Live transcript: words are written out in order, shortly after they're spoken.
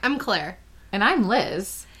I'm Claire. And I'm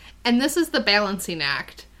Liz. And this is The Balancing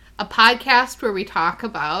Act, a podcast where we talk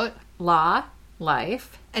about law,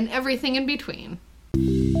 life, and everything in between.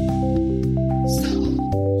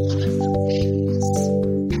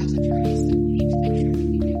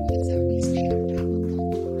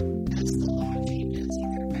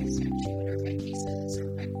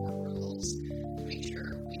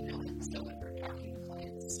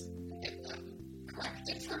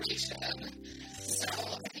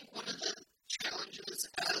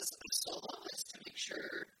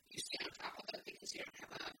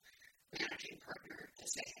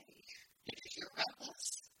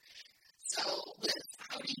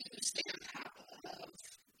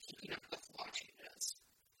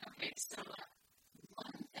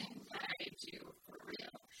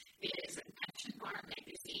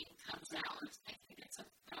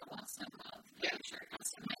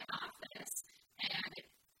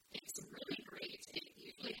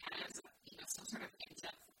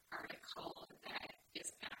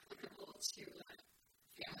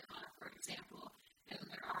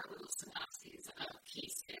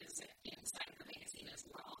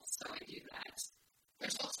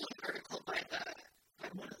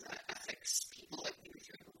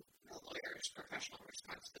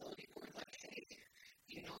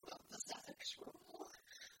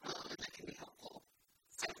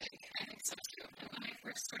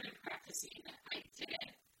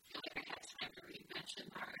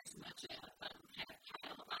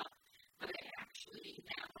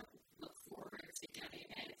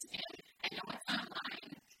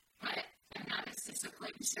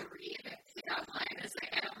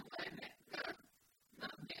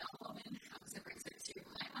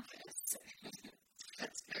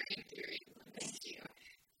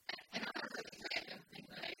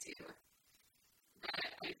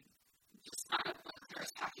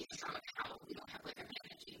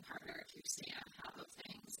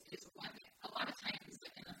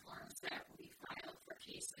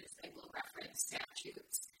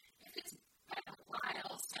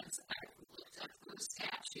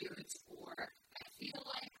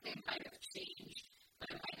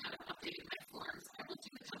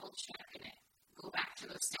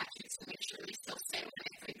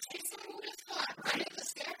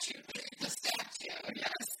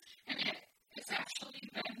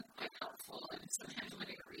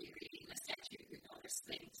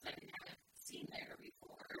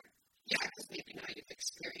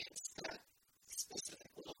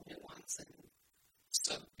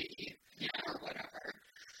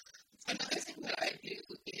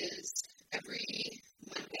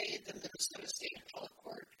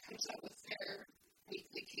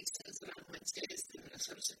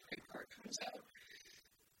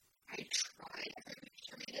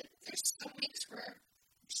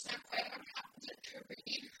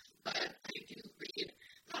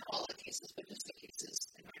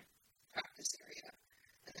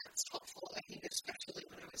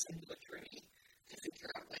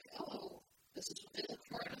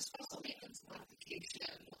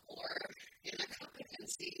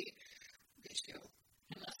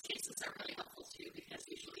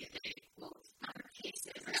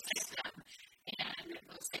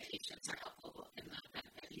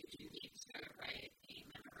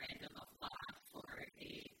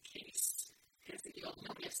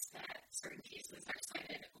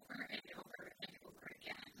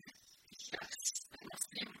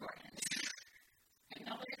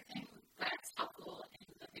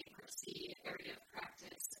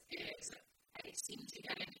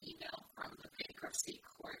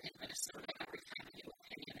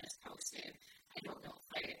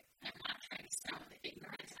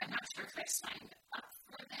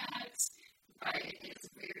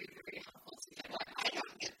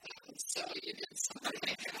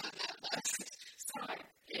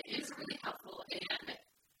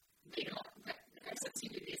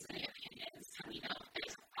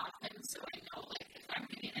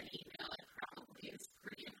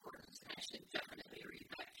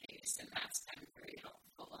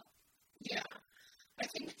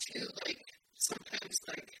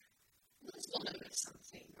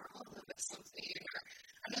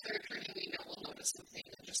 Something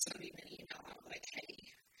and just sending an email out like, hey,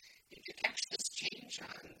 did you catch this change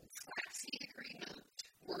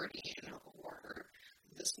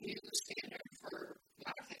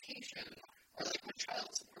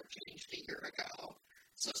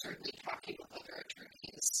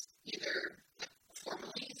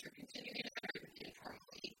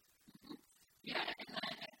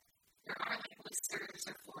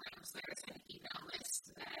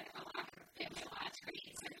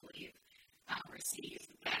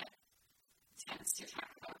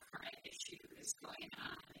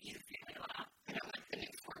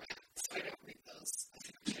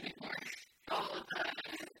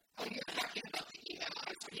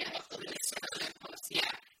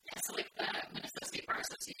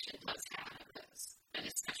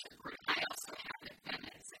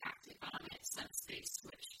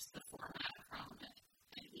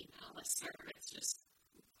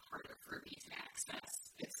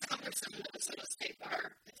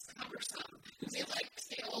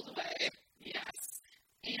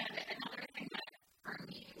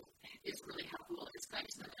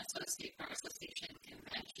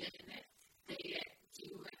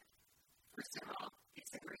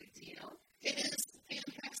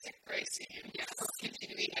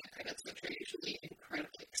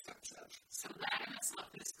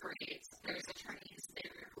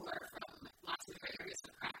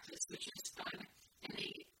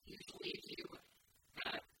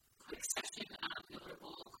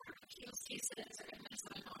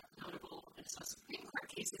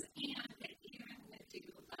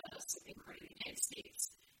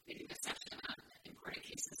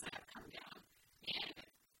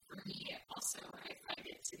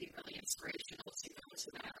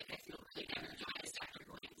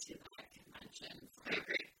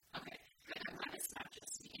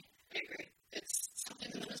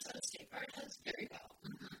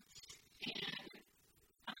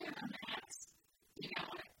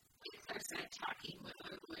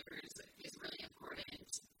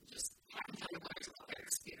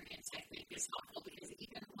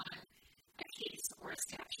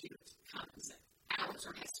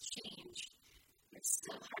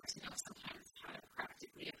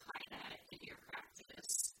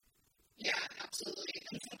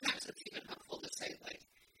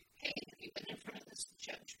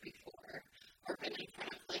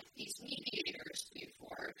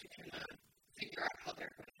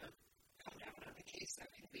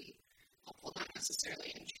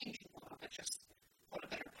necessarily in changing law, but just what a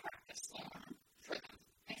better practice law for them.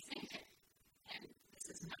 I think, and this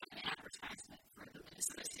is not an advertisement for the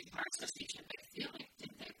Minnesota State Bar Association, but I feel like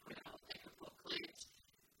did they put out like a booklet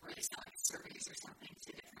where they sell like surveys or something to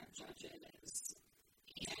different judges?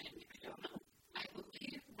 And I don't know. I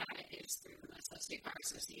believe that it is through the Minnesota State Bar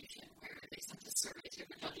Association where they sent a survey to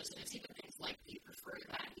the judges, and it's even things like, do you prefer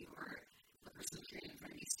that the person who's in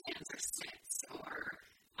front of you stands or sits?